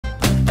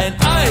and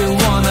I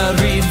wanna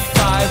read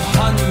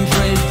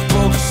 500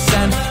 books,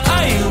 and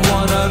I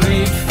wanna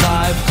read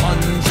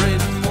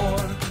 500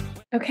 more.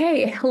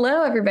 Okay,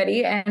 hello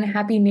everybody and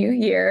Happy New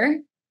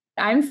Year.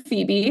 I'm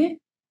Phoebe.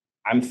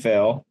 I'm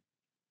Phil.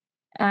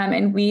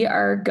 And we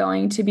are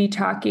going to be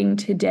talking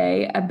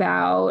today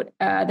about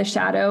The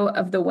Shadow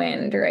of the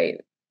Wind, right?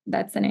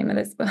 That's the name of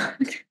this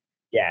book.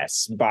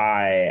 Yes,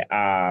 by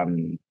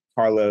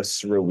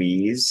Carlos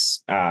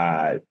Ruiz.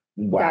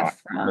 Wow,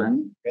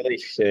 Zafón. I really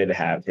should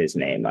have his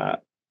name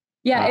up.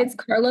 Yeah, it's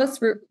Carlos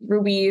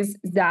Ruiz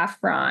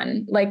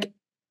Zafón, like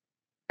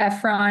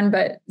Efron,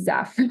 but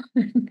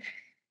Zafón.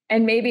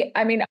 And maybe,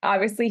 I mean,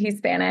 obviously he's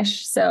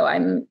Spanish, so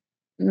I'm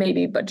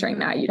maybe butchering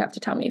that. You'd have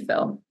to tell me,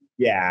 Phil.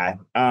 Yeah.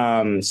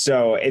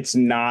 So it's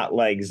not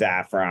like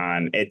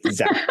Zafron.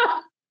 It's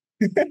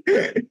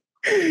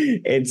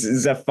it's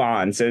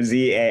Zafón. So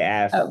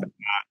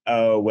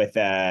Z-A-F-O with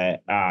a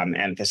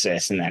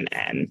emphasis and then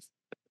N.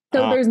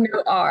 So there's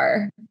no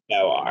R.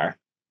 No R.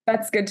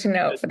 That's good to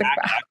know for the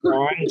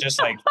crowd. Just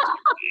like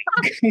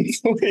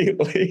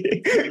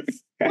completely.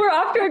 We're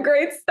off to a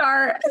great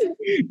start.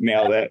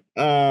 Nailed it.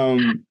 Oh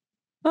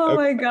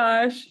my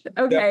gosh.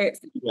 Okay.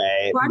 So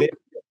anyway, this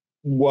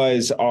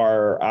was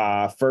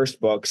our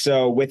first book.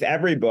 So with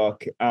every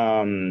book,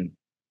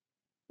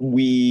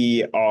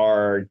 we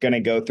are going to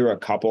go through a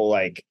couple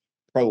like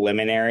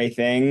preliminary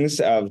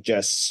things of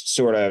just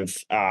sort of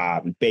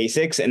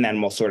basics, and then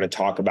we'll sort of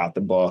talk about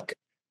the book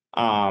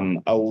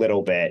a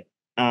little bit.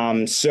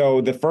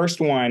 So the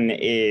first one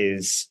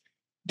is,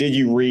 did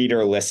you read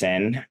or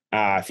listen,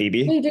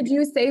 Phoebe? Hey, did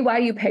you say why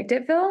you picked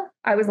it, Phil?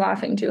 I was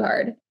laughing too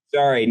hard.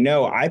 Sorry,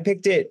 no, I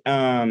picked it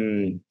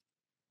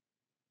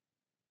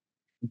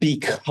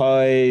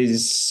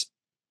because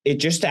it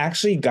just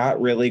actually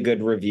got really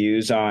good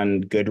reviews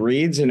on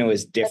Goodreads, and it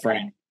was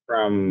different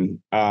from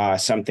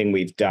something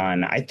we've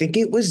done. I think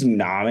it was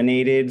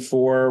nominated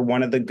for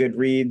one of the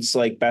Goodreads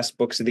like best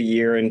books of the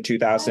year in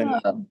 2000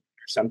 or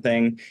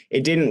something.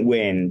 It didn't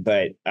win,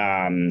 but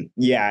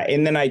yeah.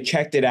 And then I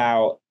checked it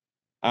out,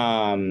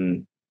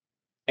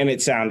 and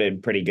it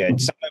sounded pretty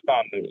good. Some of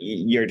them,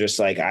 you're just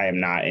like, I am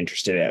not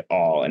interested at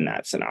all in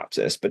that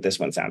synopsis, but this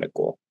one sounded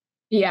cool.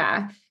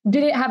 Yeah.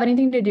 Did it have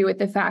anything to do with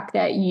the fact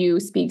that you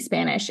speak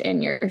Spanish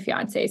and your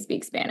fiance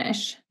speaks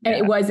Spanish? And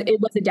it was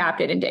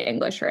adapted into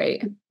English,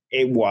 right?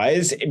 It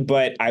was,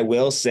 but I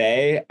will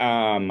say,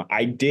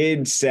 I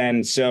did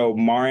send, so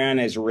Marianne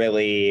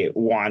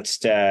wants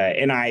to,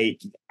 and I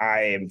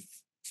am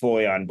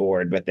fully on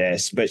board with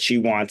this, but she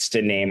wants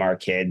to name our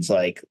kids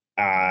like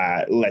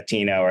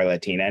Latino or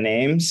Latina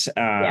names.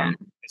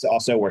 It's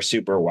also, we're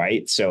super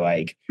white, so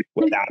like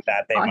without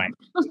that they might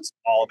lose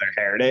all their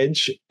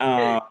heritage.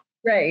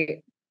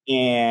 Right.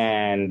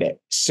 And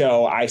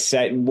so I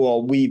said,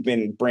 well, we've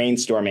been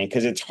brainstorming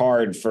because it's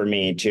hard for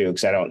me too,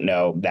 because I don't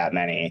know that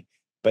many.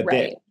 But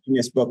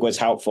this book was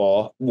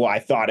helpful. Well, I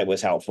thought it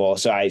was helpful.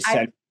 So I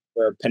sent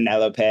for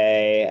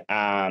Penelope,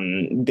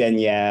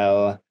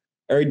 Danielle,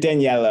 or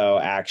Daniello,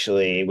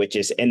 actually, which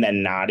is in the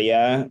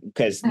Nadia,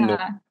 because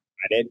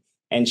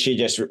and she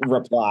just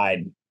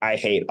replied, I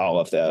hate all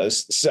of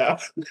those. So,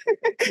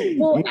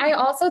 well, I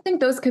also think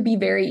those could be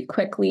very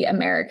quickly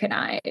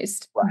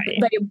Americanized.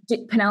 Right. Like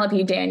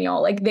Penelope,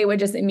 Daniel, like they would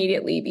just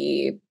immediately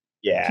be,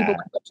 people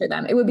would butcher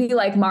them. It would be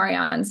like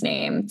Marianne's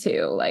name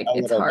too. Like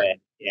it's hard.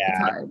 Yeah. It's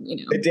hard, you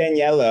know. The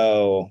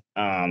Daniello,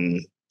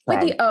 with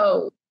the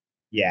O.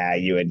 Yeah,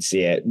 you would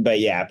see it. But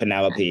yeah,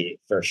 Penelope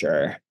for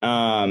sure.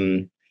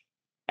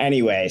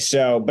 Anyway,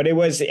 so, but it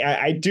was,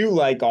 I do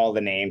like all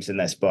the names in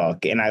this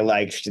book, and I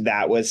liked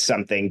that was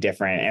something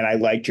different. And I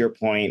liked your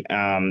point.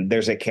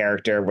 There's a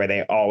character where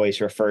they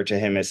always refer to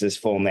him as his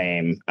full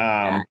name.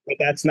 But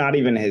that's not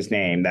even his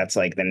name. That's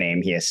like the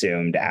name he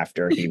assumed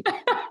after he.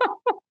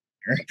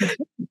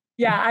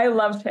 Yeah, I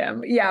loved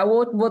him. Yeah,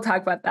 we'll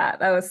talk about that.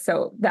 That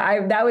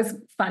was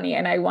funny.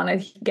 And I want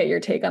to get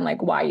your take on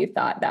like why you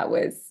thought that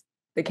was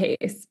the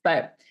case.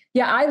 But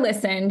yeah, I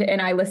listened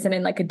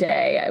in like a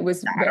day. It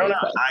was I don't know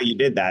how you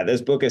did that.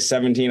 This book is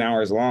 17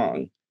 hours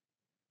long.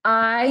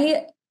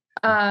 I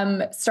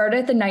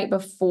started the night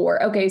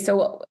before. Okay,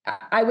 so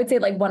I would say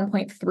like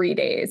 1.3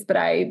 days, but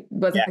I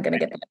wasn't going to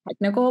get that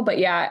technical. But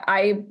yeah,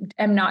 I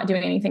am not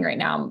doing anything right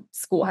now.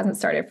 School hasn't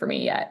started for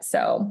me yet.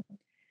 So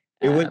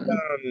it was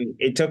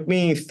it took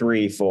me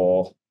 3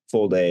 full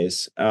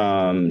days.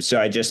 So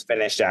I just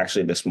finished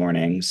actually this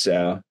morning.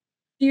 So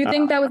do you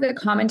think that was a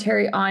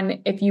commentary on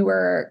if you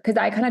were, because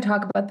I kind of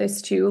talk about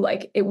this too,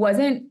 like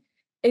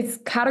it's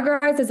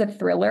categorized as a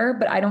thriller,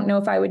 but I don't know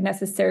if I would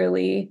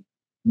necessarily.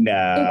 No,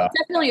 it was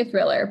definitely a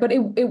thriller, but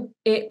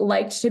it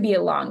liked to be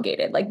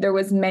elongated. Like there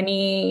was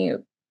many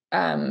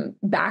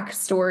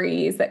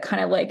backstories that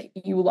kind of like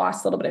you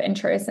lost a little bit of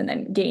interest and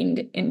then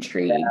gained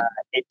intrigue.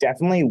 It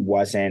definitely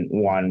wasn't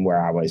one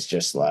where I was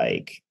just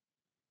like,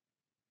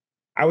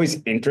 I was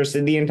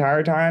interested the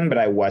entire time, but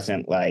I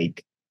wasn't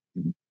like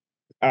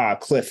no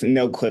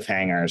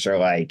cliffhangers or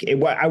like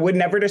it. I would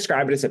never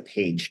describe it as a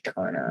page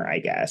turner. I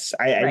guess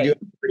I do have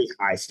pretty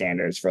high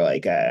standards for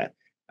like a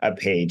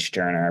page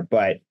turner,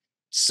 but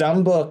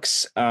some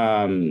books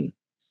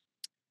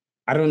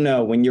I don't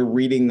know, when you're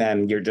reading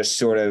them, you're just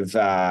sort of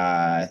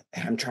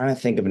I'm trying to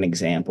think of an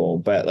example,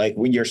 but like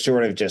when you're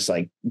sort of just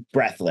like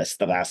breathless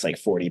the last like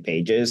 40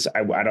 pages.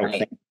 I don't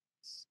think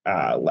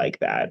like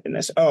that in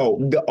this.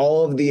 Oh,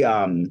 all of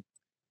the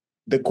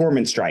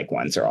Corman Strike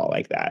ones are all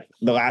like that.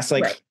 The last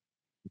like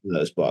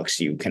those books,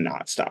 you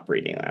cannot stop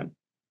reading them.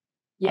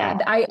 Yeah,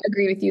 I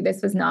agree with you.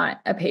 This was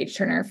not a page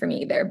turner for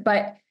me either,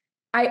 but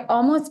I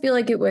almost feel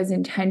like it was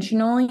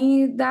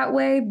intentionally that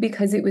way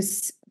because it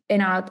was,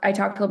 and I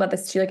talked about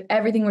this too, like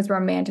everything was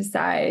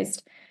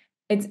romanticized.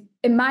 It's,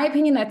 in my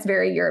opinion, that's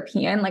very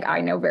European. Like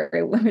I know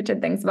very limited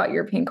things about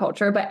European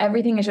culture, but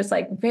everything is just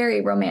like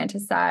very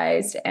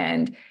romanticized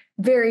and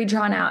very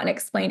drawn out and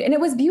explained. And it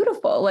was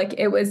beautiful. Like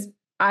it was,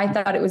 I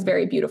thought it was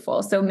very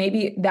beautiful. So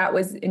maybe that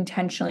was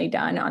intentionally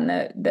done on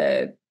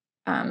the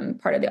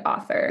part of the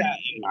author.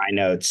 In my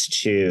notes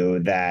too,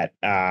 that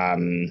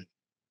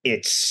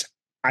it's,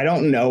 I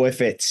don't know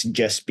if it's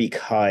just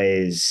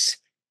because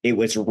it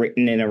was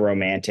written in a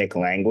romantic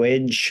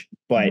language,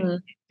 but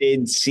it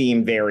did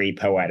seem very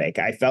poetic.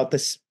 I felt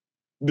this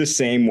the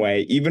same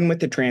way, even with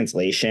the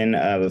translation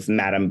of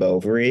Madame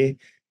Bovary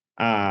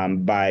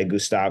by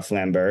Gustave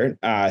Flaubert,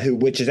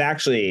 which is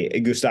actually,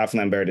 Gustave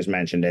Flaubert is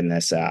mentioned in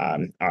this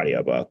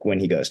audiobook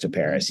when he goes to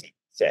Paris.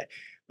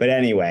 But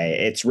anyway,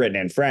 it's written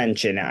in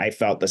French, and I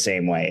felt the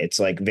same way. It's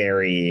like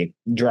very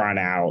drawn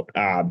out,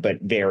 but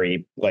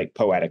very like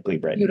poetically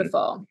written.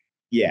 Beautiful.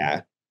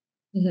 Yeah.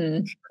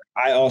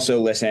 I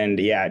also listened.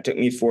 Yeah, it took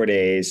me 4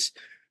 days.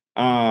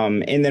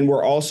 And then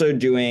we're also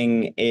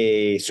doing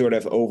a sort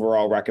of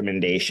overall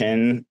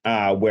recommendation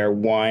where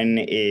one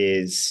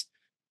is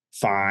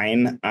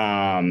fine.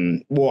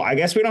 Well, I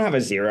guess we don't have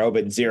a 0,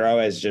 but 0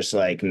 is just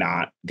like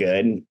not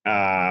good.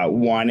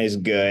 1 is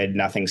good,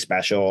 nothing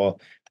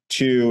special.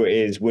 2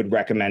 is would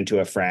recommend to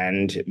a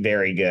friend,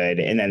 very good.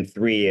 And then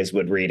 3 is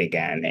would read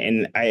again.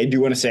 And I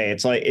do want to say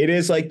it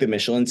is like the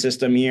Michelin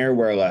system here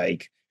where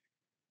like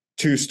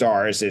 2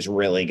 stars is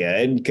really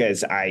good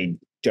because I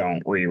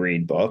don't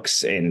reread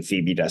books and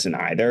Phoebe doesn't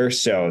either.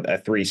 So a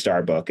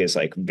 3-star book is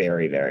like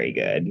very, very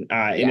good.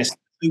 And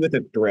especially with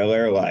a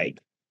thriller, like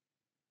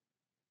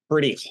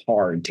pretty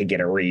hard to get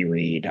a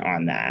reread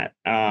on that.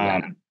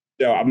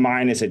 So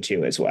mine is a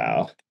 2 as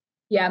well.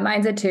 Yeah,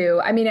 mine's a 2.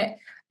 I mean,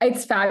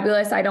 it's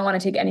fabulous. I don't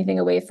want to take anything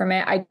away from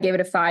it. I gave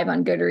it a 5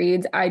 on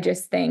Goodreads. I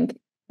just think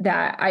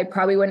that I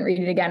probably wouldn't read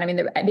it again. I mean,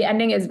 the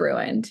ending is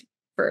ruined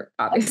for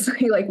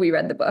obviously, like we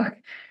read the book.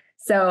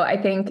 So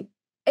I think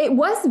it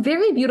was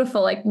very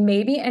beautiful. Like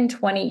maybe in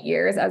 20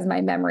 years, as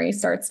my memory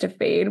starts to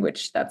fade,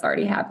 which that's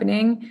already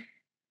happening,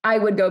 I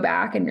would go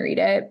back and read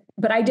it.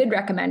 But I did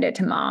recommend it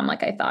to Mom.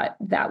 Like I thought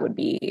that would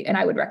be, and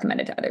I would recommend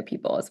it to other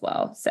people as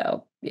well.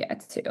 So yeah,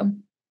 it's 2.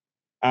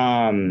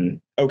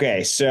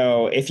 Okay,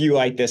 so if you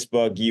like this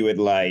book, you would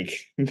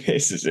like,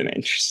 this is an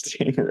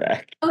interesting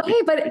rec.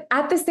 Okay, but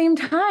at the same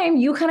time,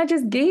 you kind of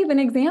just gave an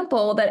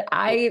example that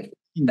I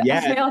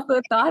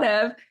also thought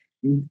of.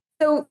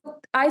 So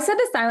I said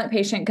The Silent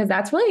Patient because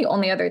that's really the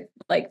only other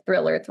like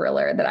thriller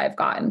that I've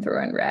gotten through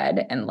and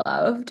read and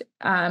loved.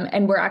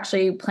 And we're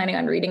actually planning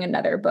on reading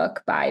another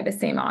book by the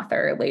same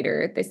author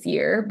later this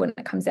year when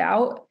it comes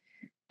out.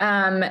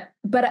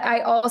 But I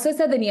also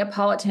said the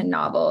Neapolitan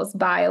novels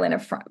by Elena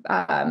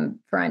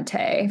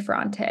Ferrante, because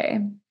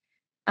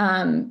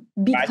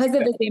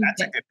of the same.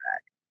 That's a good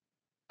fact.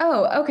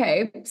 Oh,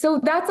 okay.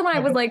 So that's the one I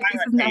was like,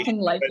 this is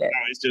nothing like it.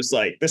 I was just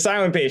like, The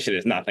Silent Patient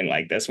is nothing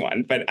like this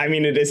one. But I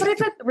mean, it is. But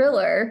it's a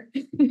thriller.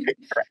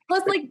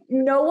 Plus, like,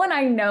 no one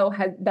I know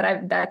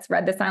that's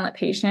read The Silent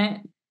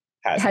Patient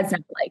has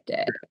not liked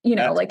it. You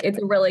know, like it's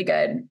a really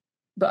good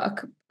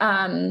book.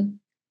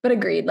 But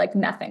agreed, like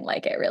nothing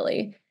like it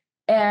really.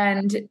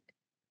 And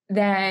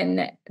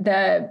then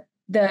the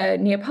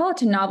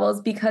Neapolitan novels,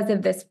 because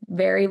of this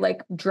very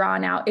like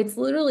drawn out, it's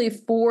literally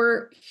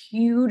 4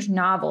 huge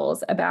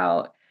novels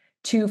about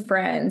 2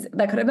 friends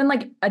that could have been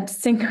like a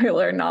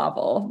singular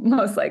novel,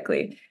 most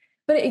likely.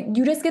 But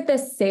you just get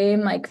this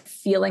same like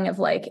feeling of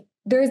like,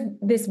 there's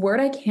this word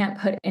I can't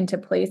put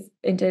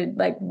into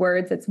like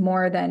words. It's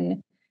more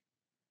than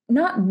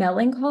not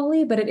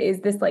melancholy, but it is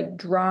this like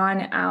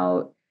drawn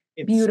out,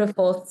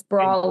 beautiful,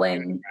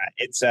 sprawling.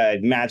 It's a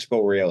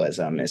magical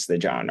realism is the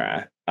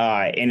genre.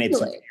 And it's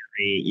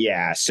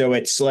so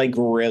it's like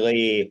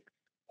really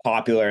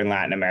popular in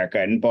Latin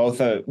America. And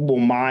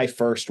my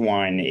first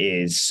one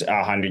is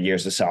 100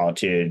 Years of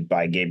Solitude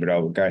by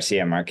Gabriel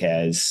Garcia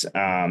Marquez,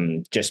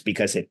 just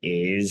because it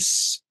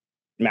is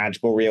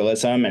magical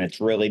realism. And it's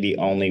really the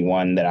only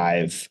one that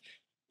I've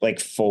like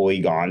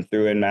fully gone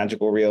through in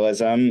magical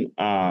realism.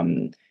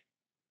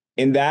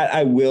 And that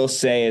I will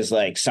say is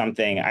like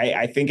something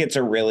I think it's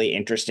a really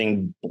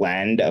interesting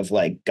blend of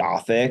like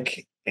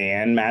Gothic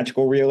and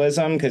magical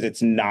realism because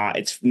it's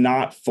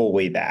not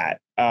fully that.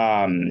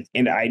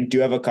 And I do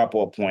have a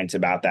couple of points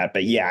about that,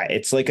 but yeah,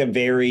 it's like a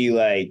very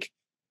like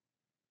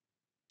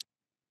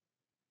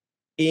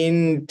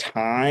in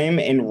time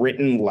and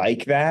written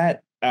like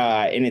that.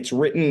 And it's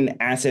written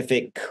as if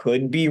it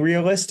could be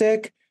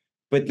realistic,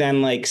 but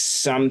then like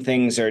some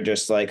things are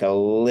just like a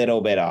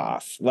little bit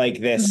off, like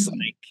this,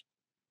 like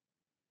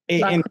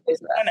And this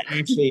one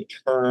actually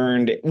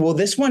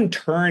this one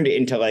turned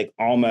into like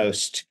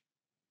almost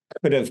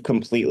could have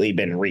completely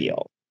been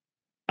real.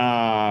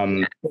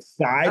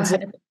 Besides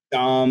like,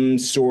 some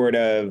sort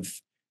of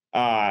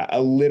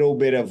a little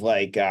bit of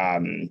like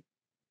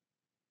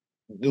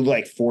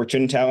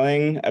fortune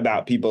telling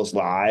about people's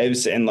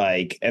lives and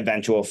like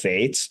eventual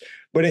fates.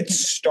 But it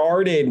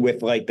started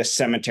with like the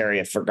Cemetery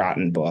of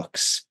Forgotten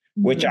Books,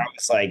 which I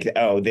was like,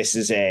 oh, this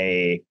is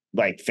a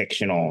like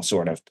fictional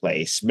sort of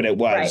place. But it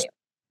was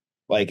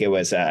like it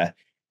was a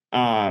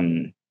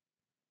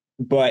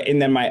but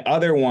and then my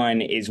other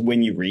one is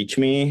When You Reach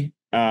Me.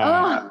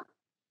 They're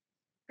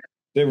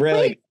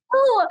really Wait,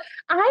 oh,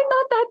 I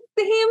thought that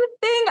same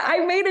thing.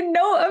 I made a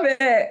note of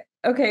it.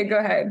 Okay, go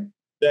ahead.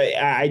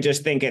 I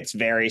just think it's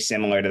very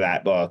similar to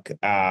that book,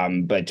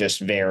 but just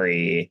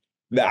very.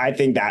 I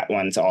think that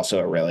one's also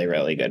a really,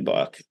 really good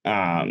book.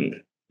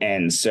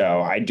 And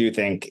so I do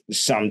think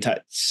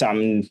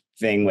something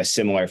with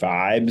similar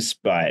vibes,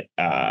 but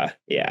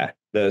yeah,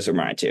 those are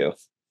my two.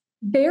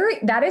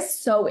 That is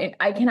so,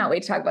 I cannot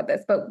wait to talk about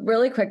this, but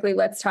really quickly,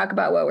 let's talk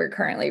about what we're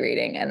currently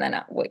reading and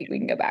then we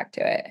can go back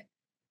to it.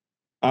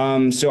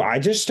 So I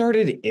just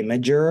started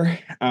Imager,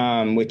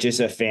 which is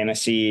a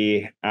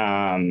fantasy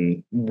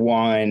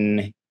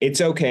one. It's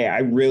okay. I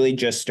really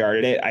just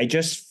started it. I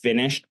just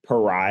finished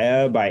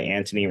Pariah by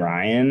Anthony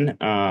Ryan.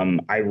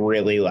 I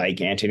really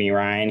like Anthony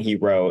Ryan. He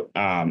wrote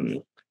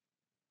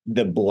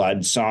the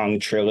Blood Song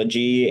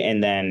trilogy,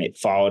 and then it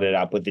followed it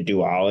up with the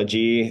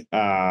duology.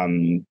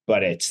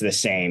 But it's the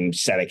same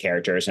set of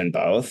characters in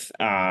both.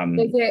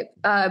 Is it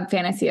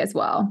fantasy as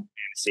well?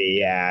 Fantasy,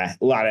 yeah.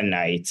 A lot of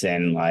knights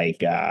and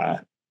like yeah.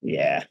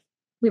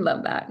 We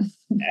love that.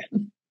 Yeah.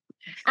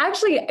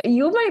 Actually,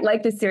 you might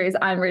like this series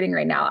I'm reading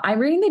right now. I'm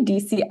reading the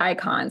DC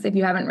Icons. If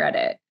you haven't read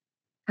it,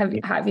 have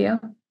you?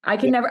 I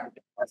can never.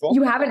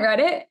 You haven't read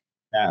it?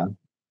 No.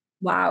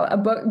 Wow, a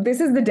book. This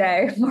is the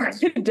day. Mark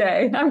the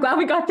day. I'm glad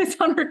we got this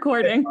on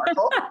recording.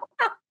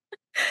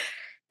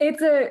 I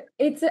think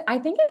it's a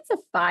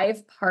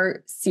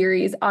 5-part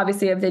series,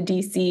 obviously, of the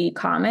DC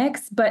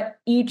comics, but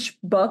each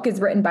book is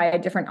written by a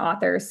different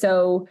author.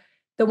 So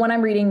the one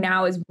I'm reading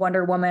now is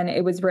Wonder Woman.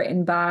 It was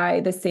written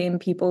by the same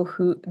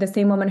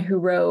woman who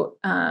wrote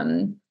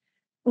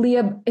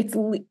Leah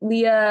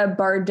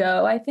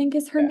Bardot, I think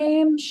is her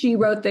name. She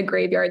wrote the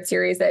Graveyard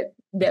series that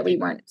we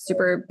weren't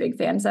super big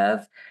fans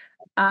of.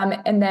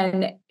 And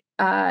then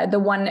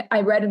the one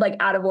I read like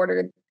out of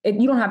order.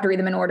 You don't have to read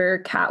them in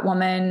order.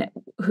 Catwoman,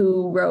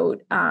 who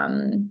wrote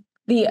the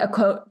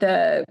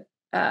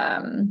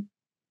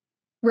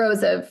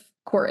Rose of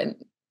Court,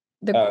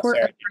 Court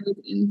of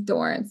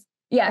Thorns.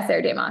 Yeah,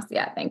 Sarah J. Maas.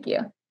 Yeah, thank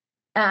you.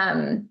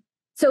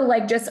 So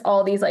like just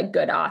all these like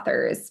good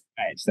authors,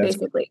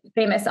 basically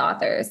famous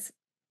authors.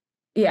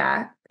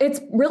 Yeah, it's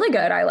really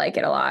good. I like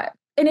it a lot,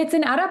 and it's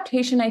an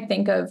adaptation, I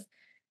think, of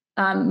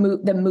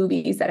the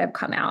movies that have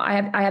come out.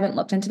 I haven't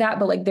looked into that,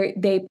 but like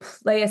they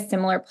play a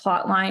similar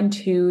plot line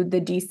to the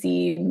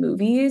DC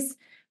movies,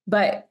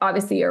 but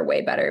obviously are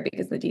way better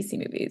because the DC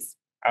movies.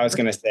 I was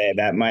gonna say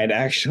that might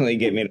actually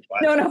get me to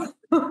watch.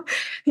 No.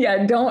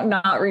 Yeah, don't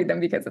not read them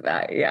because of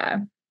that.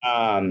 Yeah.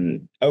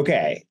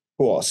 Okay,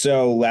 cool.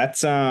 So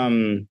let's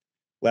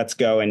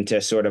go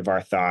into sort of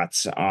our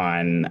thoughts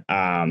on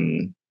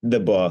the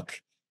book.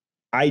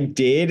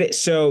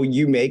 So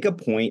you make a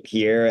point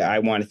here I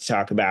wanted to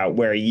talk about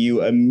where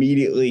you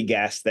immediately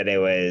guessed that it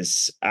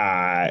was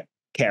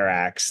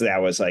Carax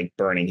that was like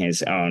burning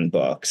his own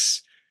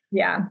books.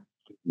 Yeah.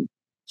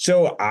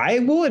 So I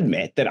will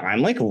admit that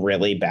I'm like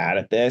really bad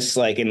at this.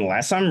 Like,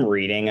 unless I'm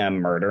reading a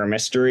murder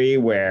mystery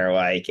where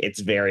like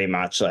it's very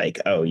much like,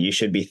 oh, you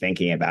should be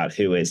thinking about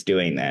who is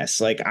doing this.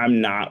 Like,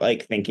 I'm not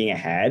like thinking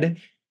ahead.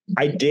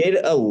 I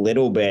did a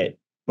little bit,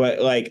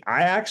 but like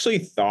I actually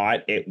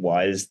thought it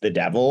was the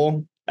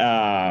devil.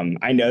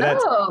 I know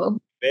that's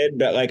stupid,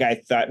 but like I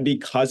thought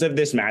because of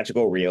this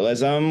magical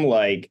realism,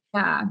 like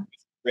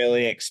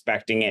really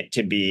expecting it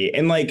to be,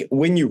 and like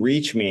When You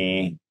Reach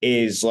Me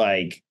is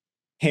like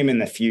him in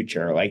the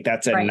future. Like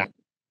that's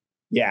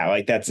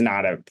that's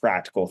not a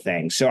practical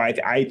thing. So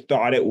I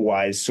thought it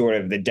was sort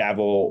of the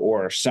devil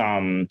or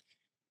some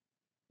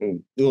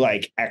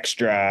like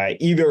extra,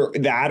 either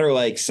that or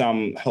like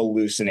some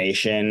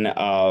hallucination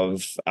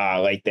of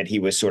like that he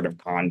was sort of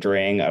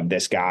conjuring of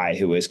this guy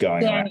who was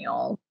going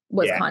Daniel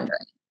was conjuring.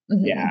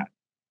 Mm-hmm. Yeah.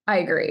 I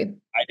agree.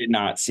 I did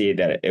not see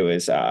that it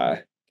was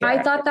I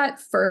thought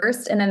that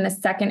first, and then the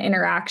second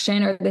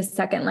interaction or the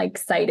second like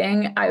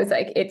sighting, I was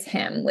like, it's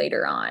him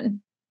later on.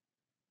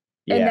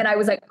 And then I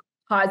was like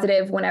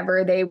positive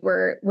whenever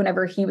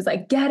he was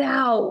like, get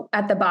out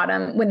at the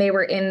bottom when they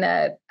were in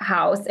the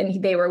house and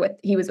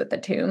he was with the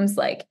tombs.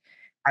 Like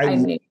I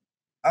knew.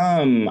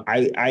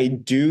 I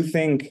do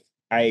think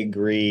I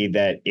agree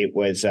that it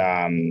was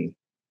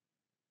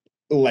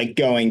like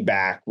going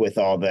back with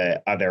all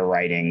the other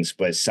writings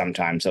was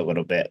sometimes a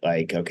little bit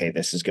like, okay,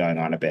 this is going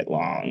on a bit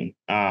long.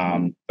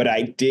 But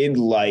I did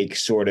like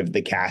sort of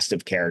the cast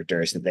of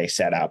characters that they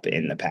set up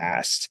in the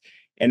past.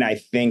 And I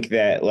think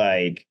that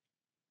like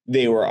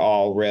they were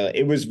all really,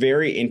 it was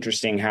very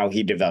interesting how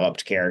he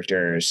developed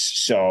characters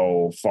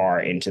so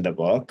far into the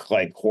book,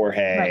 like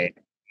Jorge. Right.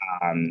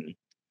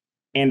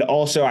 And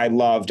also I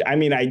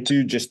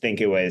do just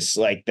think it was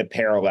like the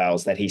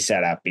parallels that he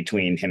set up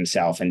between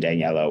himself and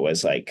Daniela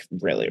was like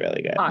really,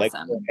 really good. Like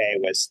Awesome. Jorge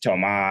was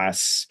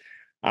Tomas.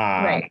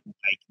 Right.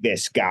 Like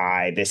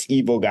this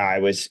evil guy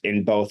was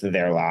in both of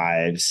their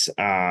lives.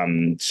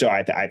 So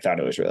I thought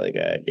it was really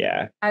good.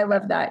 Yeah. I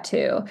love that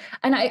too.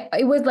 And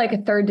it was like a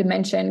third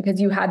dimension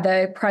because you had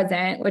the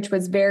present, which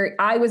was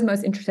I was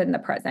most interested in the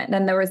present.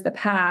 Then there was the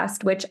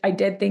past, which I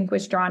did think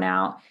was drawn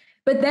out,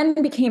 but then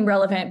became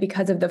relevant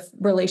because of the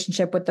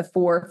relationship with the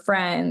four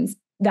friends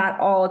that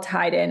all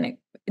tied in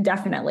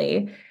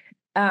definitely.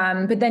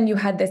 But then you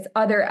had this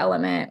other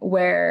element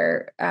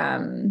where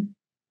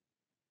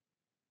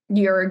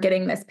you're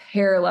getting this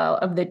parallel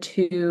of the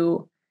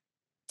two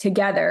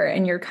together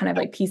and you're kind of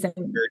like piecing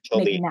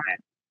making that.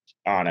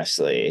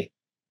 Honestly,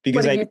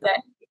 because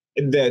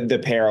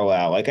the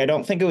parallel, like I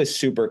don't think it was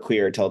super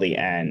clear till the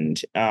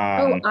end.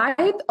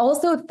 I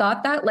also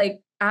thought that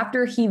like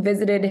after he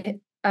visited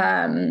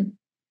Nardia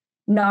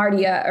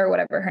or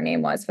whatever her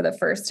name was for the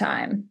first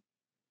time.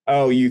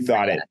 Oh, you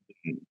thought it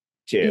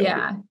too?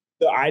 Yeah.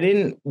 So I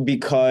didn't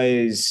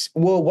because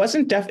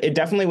it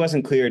definitely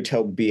wasn't clear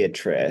till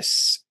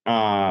Beatrice.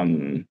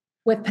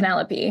 With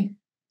Penelope.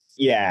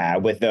 Yeah,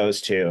 with those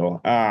two.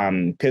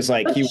 Because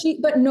like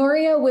but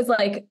Noria was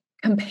like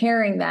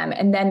comparing them,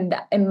 and then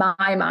in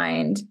my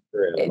mind,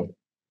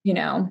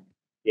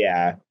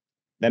 yeah,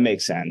 that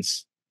makes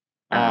sense.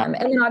 And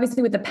then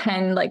obviously with the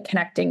pen, like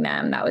connecting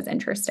them, that was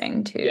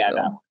interesting too. Yeah,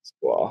 that was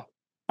cool.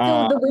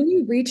 So the When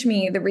You Reach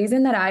Me, the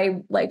reason that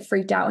I like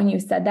freaked out when you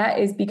said that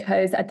is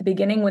because at the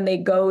beginning, when they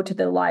go to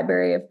the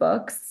library of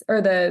books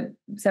or the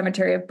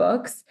cemetery of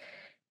books,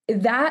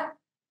 that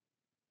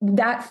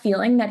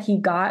feeling that he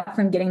got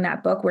from getting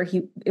that book where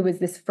it was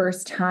this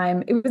first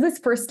time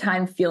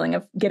feeling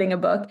of getting a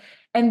book.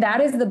 And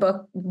that is the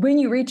book, When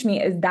You Reach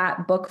Me is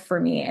that book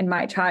for me in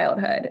my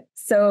childhood.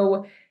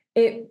 So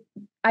I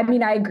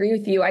agree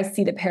with you. I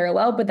see the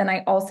parallel, but then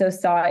I also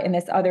saw it in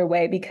this other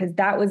way because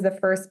that was the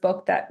first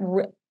book that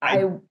I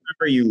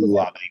remember you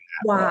loving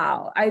that.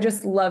 Wow. Book. I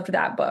just loved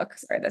that book.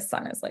 Sorry, the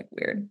sun is like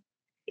weird.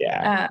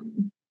 Yeah.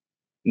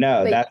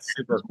 No, that's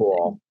super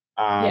cool.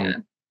 Yeah.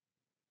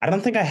 I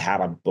don't think I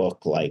had a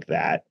book like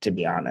that, to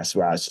be honest,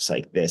 where I was just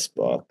like, this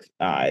book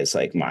is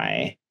like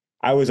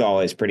I was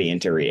always pretty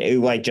into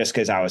reading, like just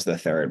because I was the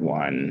third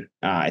one.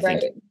 I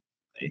think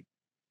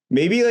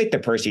maybe like the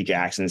Percy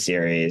Jackson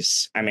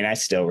series. I mean, I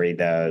still read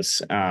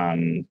those.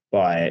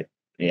 But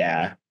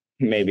yeah,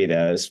 maybe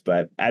those,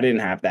 but I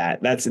didn't have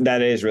that.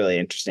 That is really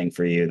interesting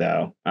for you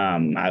though.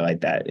 I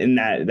like that. And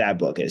that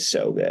book is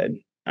so good.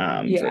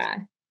 Yeah.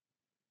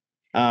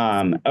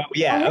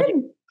 Okay.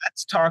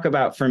 Let's talk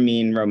about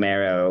Fermin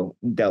Romero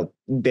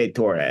de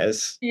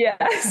Torres.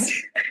 Yes.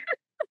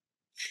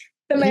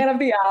 The man of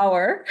the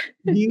hour.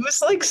 He was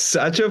like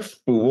such a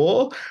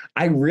fool.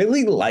 I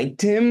really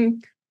liked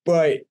him,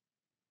 but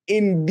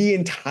in the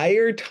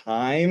entire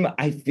time,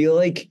 I feel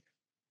like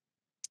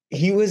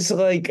he was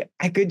like,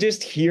 I could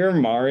just hear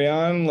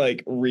Marion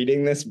like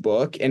reading this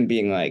book and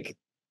being like,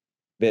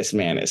 this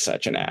man is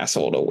such an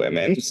asshole to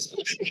women.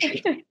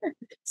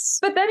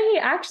 But then he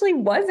actually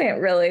wasn't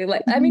really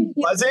like, he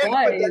wasn't,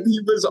 but then he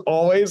was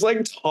always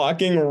like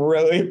talking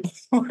really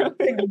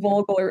like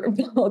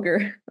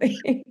vulgarly.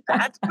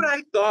 That's what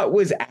I thought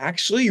was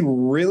actually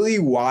really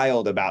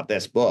wild about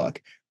this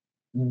book.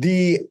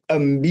 The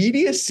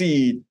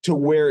immediacy to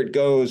where it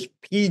goes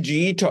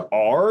PG to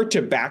R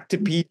to back to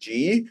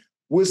PG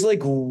was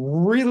like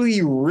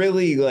really,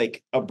 really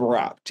like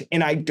abrupt.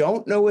 And I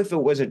don't know if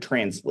it was a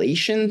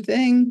translation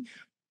thing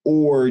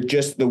or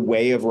just the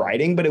way of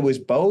writing, but it was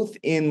both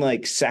in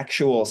like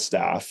sexual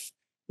stuff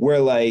where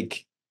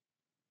like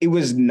it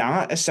was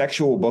not a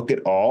sexual book at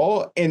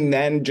all. And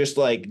then just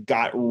like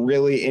got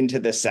really into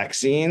the sex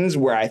scenes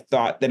where I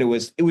thought that it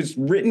was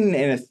written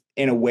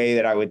in a way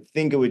that I would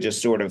think it would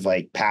just sort of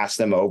like pass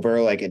them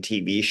over like a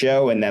TV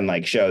show and then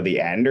like show the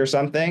end or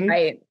something.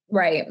 Right.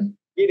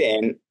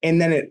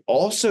 And then it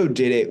also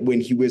did it when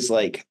he was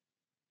like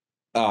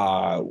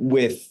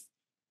with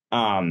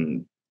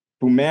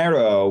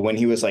Fumero, when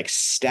he was like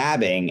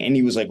stabbing and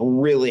he was like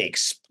really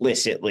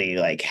explicitly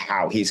like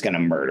how he's gonna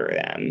murder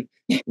them.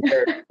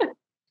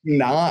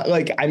 Not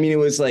like, it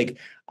was like,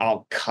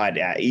 I'll cut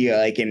at you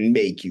like and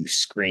make you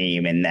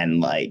scream, and then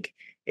like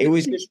it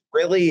was just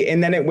really,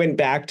 and then it went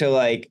back to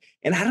like,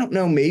 and I don't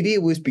know, maybe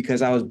it was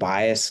because I was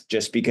biased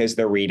just because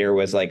the reader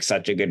was like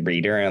such a good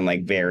reader and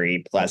like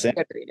very pleasant.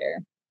 Good reader.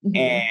 Mm-hmm.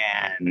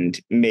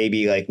 And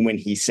maybe like when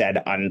he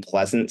said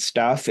unpleasant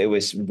stuff, it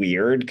was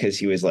weird because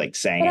he was like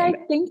saying. But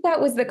I think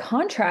that was the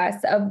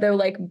contrast of the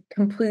like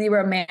completely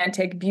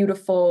romantic,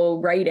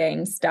 beautiful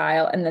writing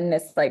style, and then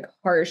this like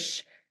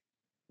harsh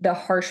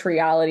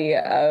reality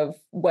of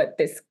what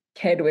this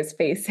kid was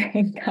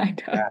facing,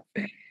 kind of.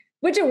 Yeah.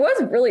 Which it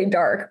was really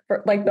dark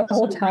for like the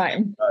whole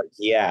time.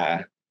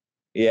 Yeah.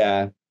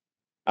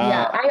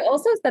 Yeah, I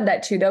also said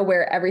that too, though,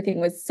 where everything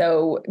was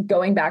so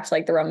going back to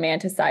like the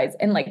romanticized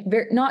and like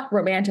not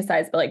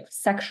romanticized, but like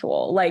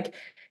sexual. Like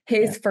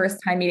his first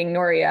time meeting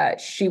Noria,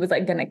 she was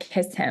like gonna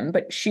kiss him,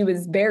 but she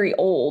was very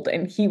old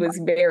and he was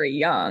very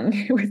young.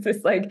 It was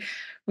this like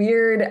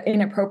weird,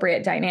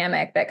 inappropriate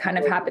dynamic that kind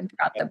of happened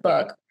throughout the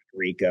book.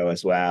 Rico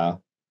as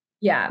well.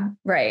 Yeah,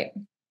 right.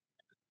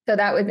 So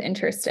that was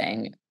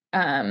interesting.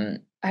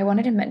 I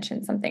wanted to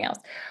mention something else.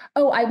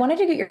 Oh, I wanted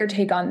to get your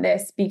take on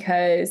this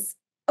because,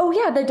 oh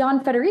yeah, the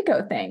Don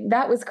Federico thing.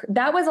 That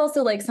was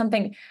also like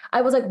something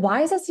I was like,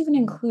 why is this even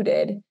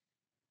included?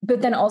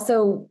 But then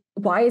also,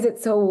 why is it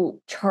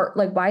so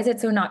why is it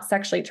so not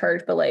sexually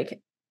charged, but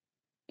like,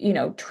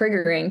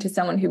 triggering to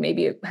someone who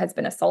maybe has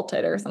been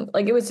assaulted or something?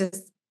 Like it was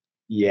just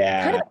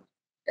kind of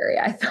scary,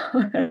 I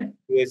thought.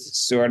 It's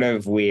sort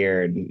of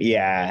weird.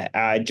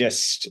 Yeah.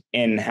 Just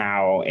in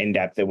how in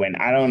depth it went.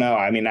 I don't know.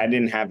 I mean, I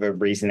didn't have a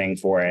reasoning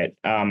for it.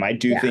 I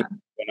do think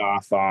it went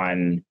off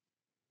on,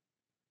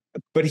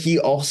 but he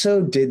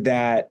also did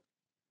that.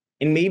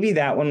 And maybe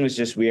that one was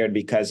just weird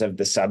because of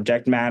the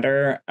subject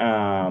matter.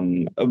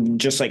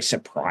 Just like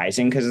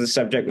surprising because of the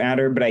subject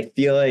matter. But I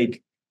feel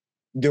like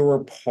there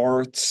were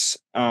parts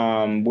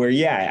where,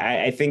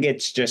 I think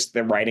it's just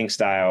the writing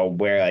style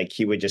where like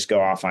he would just go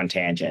off on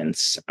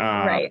tangents.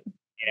 Right.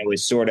 And it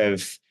was sort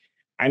of,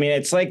 I mean,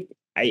 it's like,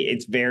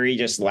 it's very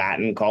just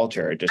Latin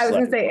culture. Just I was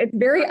going to say, it's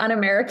very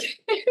un-American.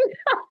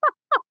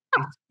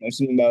 There's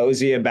some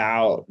mosey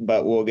about,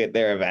 but we'll get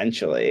there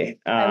eventually.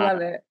 I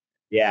love it.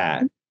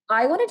 Yeah.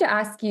 I wanted to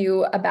ask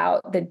you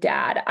about the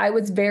dad. I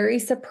was very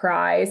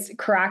surprised,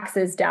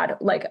 Carax's dad,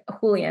 like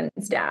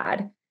Julian's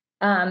dad,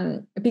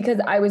 because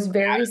I was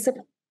very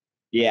surprised.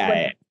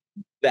 Yeah,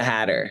 the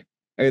Hatter.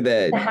 Or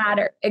the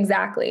Hatter,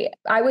 exactly.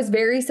 I was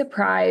very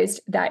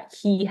surprised that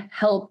he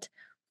helped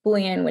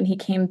Julian when he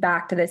came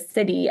back to the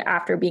city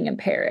after being in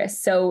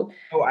Paris. So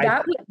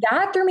that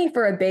threw me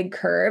for a big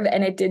curve,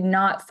 and it did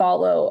not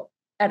follow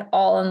at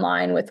all in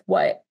line with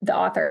what the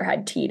author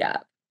had teed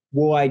up.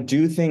 Well, I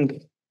do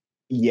think,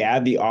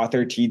 the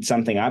author teed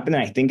something up, and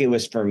I think it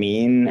was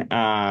Fermin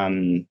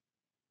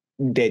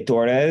de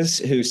Torres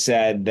who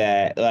said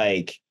that,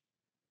 like,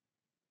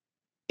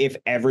 if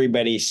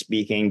everybody's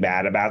speaking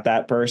bad about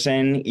that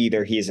person,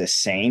 either he's a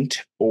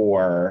saint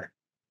or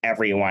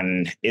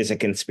everyone is a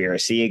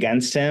conspiracy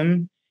against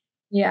him.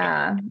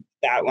 Yeah.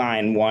 That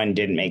line, one,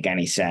 didn't make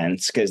any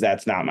sense because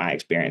that's not my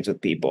experience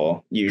with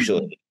people.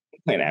 Usually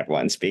when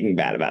everyone's speaking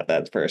bad about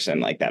that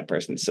person, like that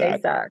person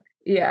sucks. They suck.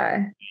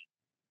 Yeah.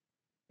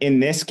 In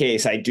this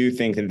case, I do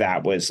think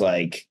that was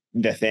like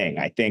the thing.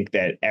 I think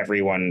that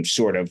everyone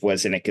sort of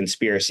was in a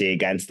conspiracy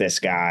against this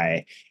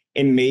guy.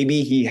 And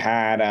maybe he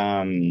had,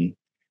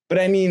 but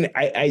I mean,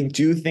 I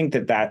do think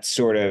that that's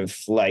sort of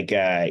like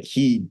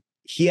he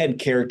had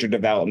character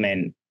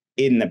development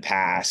in the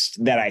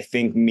past that I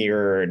think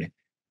mirrored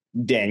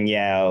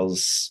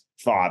Danielle's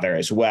father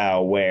as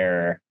well,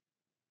 where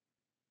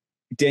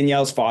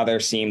Danielle's father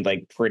seemed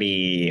like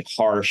pretty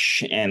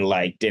harsh and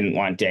like didn't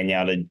want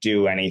Danielle to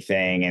do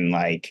anything and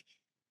like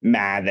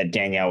mad that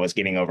Danielle was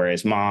getting over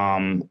his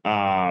mom.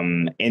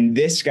 And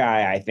this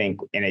guy, I think,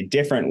 in a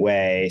different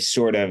way,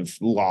 sort of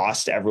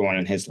lost everyone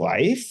in his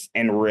life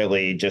and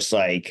really just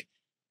like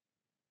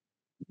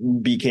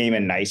became a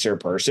nicer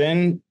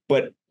person.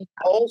 But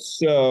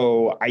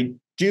also, I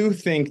do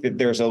think that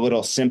there's a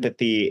little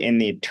sympathy in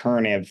the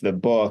turn of the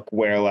book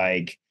where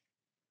like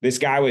this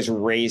guy was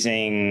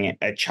raising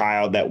a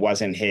child that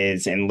wasn't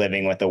his and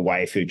living with a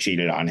wife who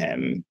cheated on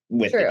him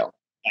with True.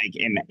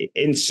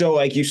 and so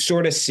like you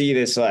sort of see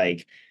this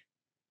like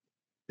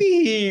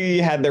he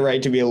had the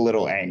right to be a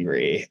little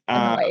angry.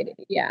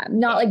 Yeah.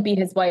 Not like beat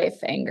his wife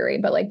angry,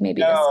 but like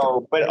maybe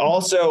but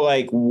also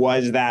like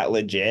was that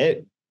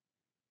legit?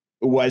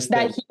 Was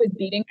that he was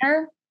beating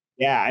her?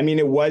 Yeah, I mean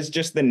it was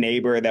just the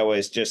neighbor that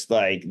was just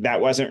like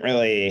that was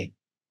a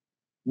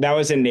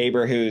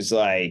neighbor who's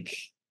like,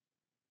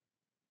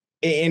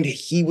 and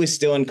he was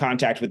still in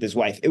contact with his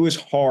wife. It was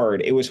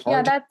hard.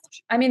 Yeah,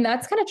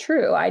 that's kind of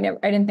true. I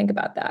didn't think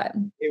about that.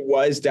 It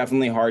was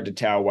definitely hard to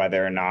tell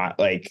whether or not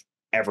like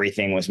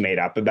everything was made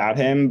up about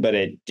him, but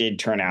it did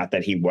turn out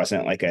that he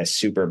wasn't like a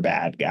super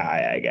bad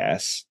guy, I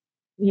guess.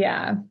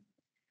 Yeah.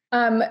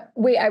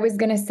 Wait, I was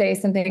going to say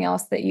something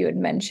else that you had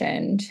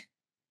mentioned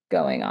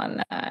going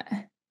on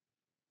that.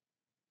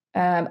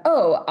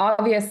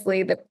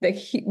 Obviously the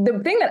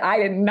thing that I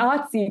did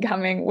not see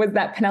coming was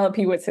that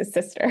Penelope was his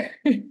sister.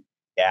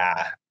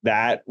 Yeah,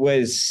 that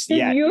was.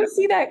 Did you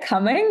see that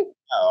coming?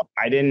 No,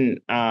 I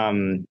didn't.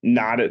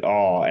 Not at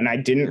all. And I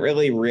didn't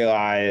really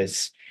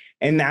realize.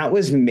 And that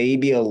was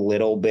maybe a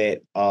little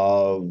bit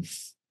of,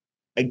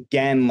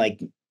 again, like,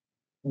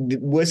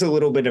 was a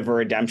little bit of a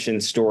redemption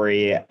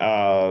story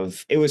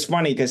of. It was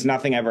funny because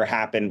nothing ever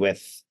happened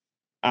with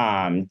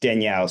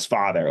Danielle's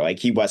father. Like,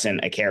 he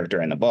wasn't a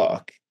character in the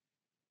book.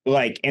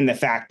 Like, in the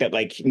fact that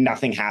like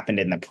nothing happened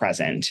in the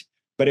present.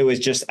 But it was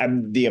just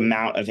the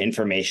amount of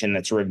information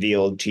that's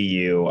revealed to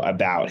you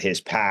about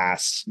his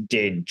past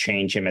did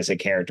change him as a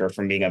character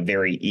from being a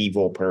very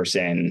evil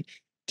person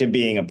to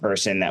being a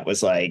person that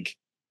was like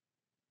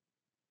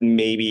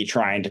maybe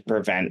trying to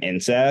prevent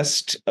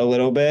incest a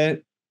little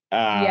bit.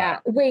 Yeah.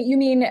 Wait, you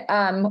mean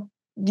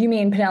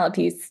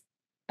Penelope's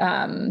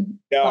No,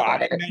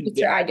 father,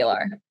 Mr.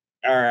 Aguilar?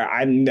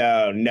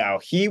 No.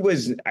 He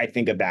was, I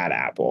think, a bad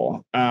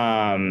apple.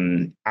 I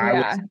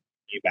was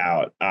thinking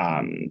about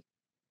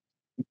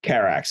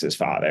Carax's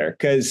father,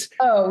 because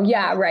oh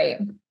yeah, right.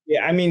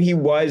 yeah, I mean, he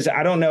was,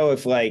 I don't know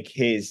if like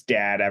his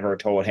dad ever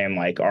told him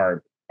like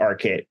our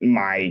kid,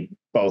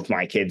 both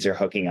my kids are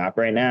hooking up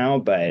right now,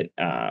 but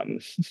I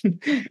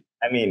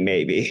mean,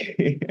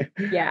 maybe.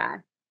 Yeah.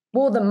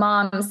 Well, the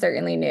mom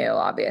certainly knew,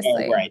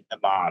 obviously. Oh, right, the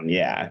mom,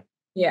 yeah.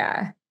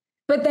 Yeah.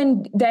 But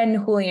then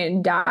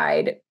Julian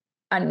died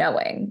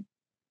unknowing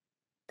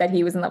that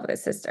he was in love with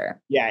his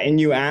sister. Yeah, and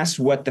you asked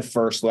what the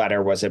first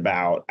letter was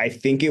about. I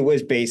think it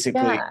was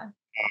basically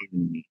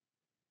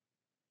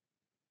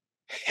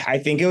I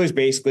think it was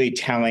basically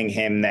telling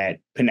him that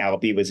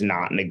Penelope was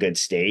not in a good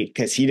state,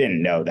 because he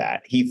didn't know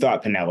that. He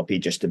thought Penelope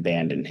just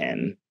abandoned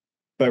him,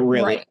 but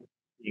really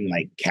being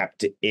like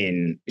kept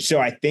in. So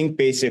I think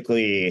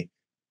basically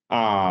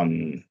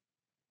the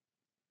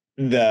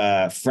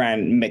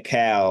friend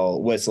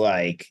Mikhail was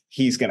like,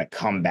 he's going to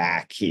come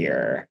back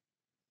here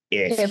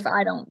if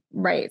I don't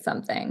write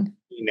something.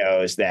 He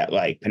knows that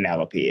like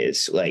Penelope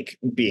is like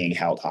being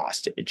held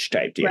hostage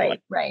type deal.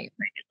 Right.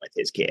 With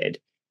his kid.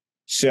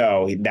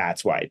 So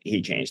that's why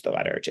he changed the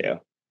letter too.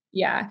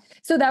 Yeah.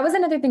 So that was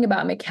another thing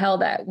about Mikhail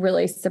that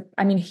really,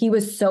 I mean, he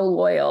was so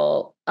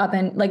loyal up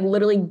and like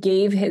literally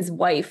gave his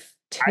wife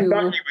to. I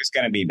thought he was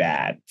going to be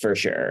bad for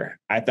sure.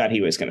 I thought he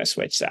was going to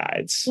switch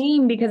sides.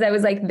 Because I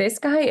was like, this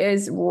guy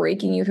is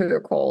raking you through the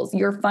coals.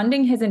 You're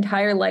funding his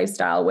entire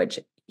lifestyle, which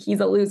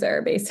he's a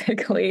loser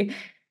basically.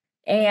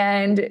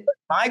 And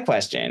my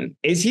question,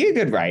 is he a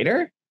good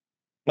writer?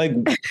 Like,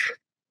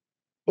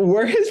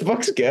 were his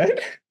books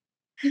good?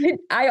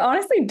 I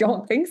honestly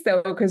don't think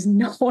so, because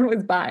no one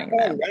was buying them.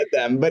 I read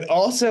them, but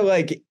also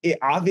like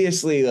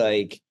obviously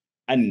like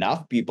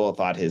enough people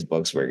thought his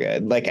books were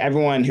good. Like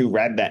everyone who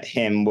read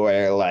him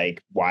were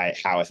like,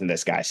 how isn't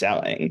this guy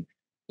selling?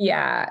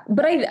 Yeah,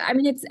 but I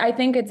mean I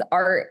think it's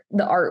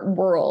the art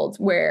world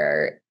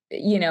where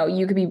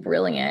you could be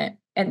brilliant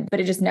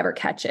but it just never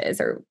catches,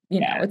 or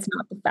it's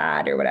not the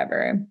fad or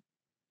whatever.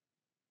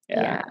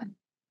 Yeah.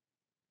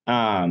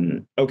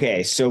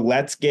 Okay, so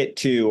let's get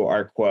to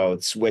our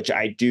quotes, which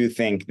I do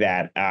think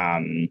that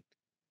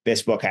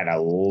this book had a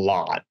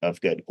lot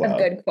of good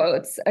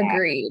quotes.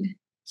 Agreed.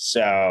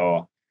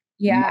 So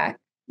yeah,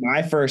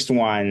 my first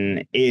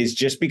one is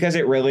just because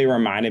it really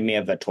reminded me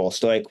of the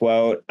Tolstoy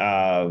quote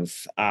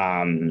of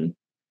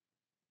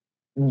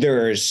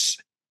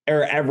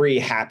every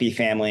happy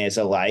family is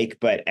alike,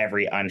 but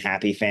every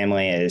unhappy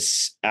family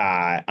is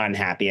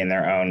unhappy in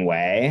their own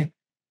way.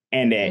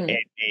 And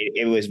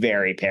it was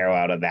very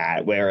parallel to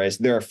that. Whereas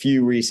there are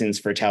few reasons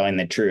for telling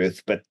the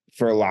truth, but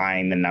for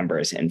lying, the number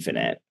is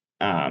infinite.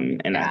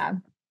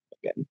 That's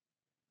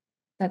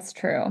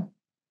true.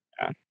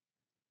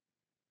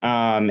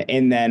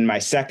 And then my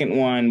second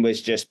one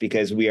was just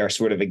because we are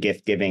sort of a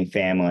gift-giving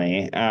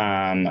family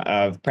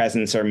of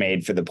presents are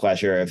made for the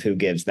pleasure of who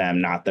gives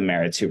them, not the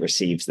merits who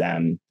receives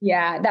them.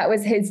 Yeah, that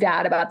was his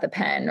dad about the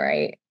pen,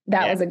 right?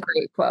 That was a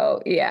great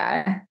quote.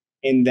 Yeah.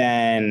 And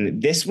then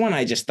this one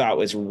I just thought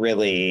was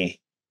really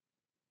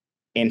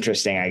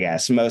interesting, I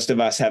guess. Most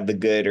of us have the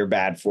good or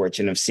bad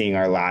fortune of seeing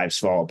our lives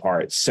fall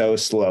apart so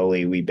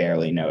slowly we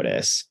barely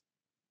notice.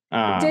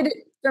 Did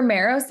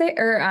Romero say,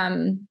 or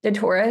did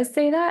Torres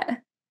say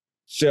that?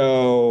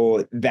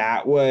 So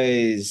that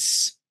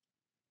was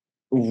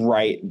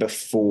right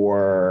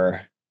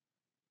before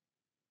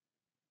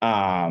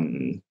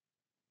I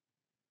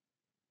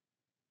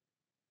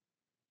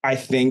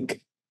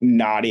think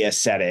Nadia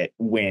said it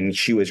when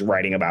she was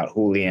writing about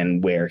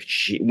Julian,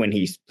 when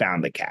he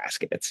found the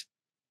caskets.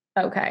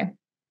 Okay.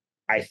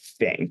 I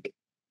think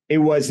it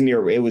was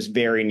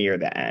very near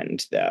the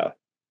end though.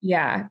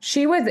 Yeah,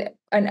 she was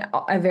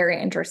a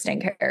very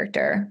interesting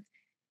character.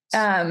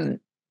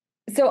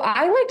 So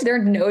I liked there are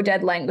no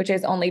dead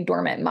languages, only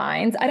dormant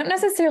minds. I don't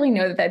necessarily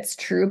know that that's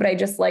true, but I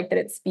just like that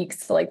it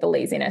speaks to like the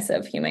laziness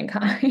of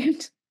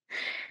humankind.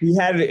 He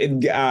had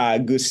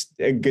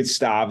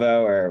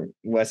Gustavo, or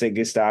was it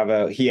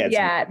Gustavo? He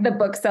had the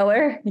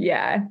bookseller.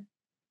 Yeah.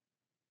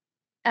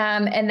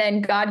 And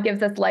then God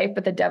gives us life,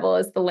 but the devil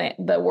is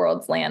the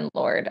world's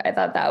landlord. I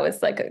thought that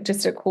was like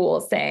just a cool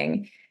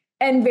saying,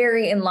 and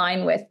very in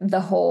line with the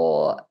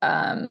whole.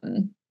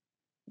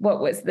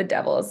 What was the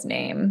devil's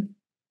name?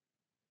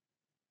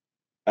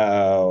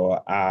 Oh,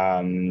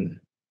 I'm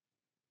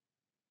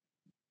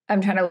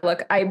trying to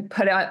look. I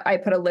put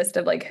a list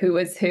of like who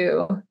was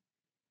who.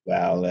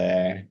 Well,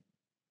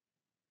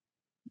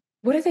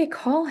 what do they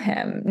call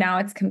him? Now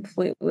it's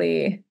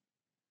completely.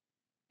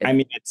 I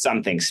mean, it's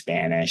something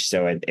Spanish,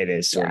 so it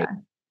is sort of.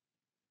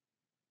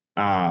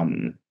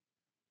 But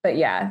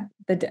yeah,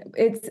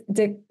 it's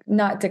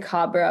not De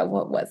Cabra.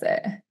 What was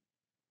it?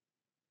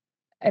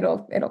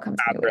 It'll come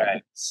to me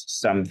later.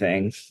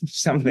 Something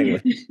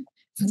with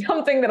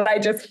something that I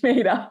just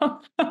made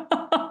up.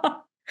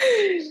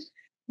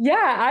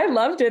 Yeah, I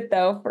loved it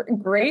though.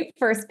 Great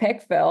first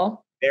pick,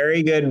 Phil.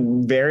 Very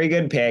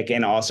good pick.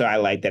 And also I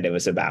like that it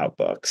was about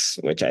books,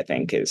 which I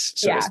think is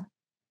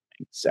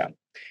so.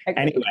 Agreed.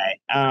 Anyway,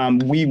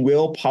 we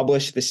will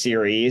publish the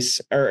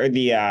series or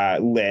the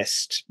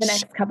list. The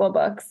next couple of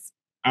books.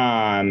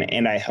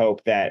 And I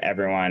hope that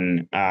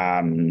everyone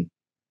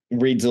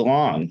reads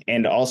along.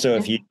 And also,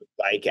 if you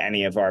like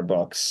any of our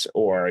books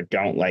or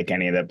don't like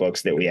any of the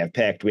books that we have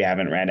picked, we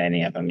haven't read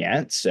any of them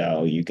yet.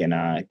 So you can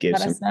give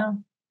Let us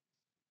know.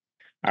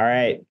 All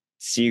right.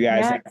 See you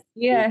guys.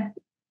 Yeah.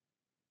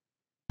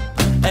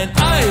 And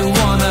I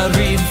wanna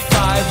read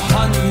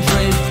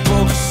 500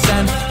 books,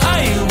 and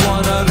I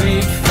wanna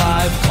read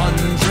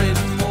 500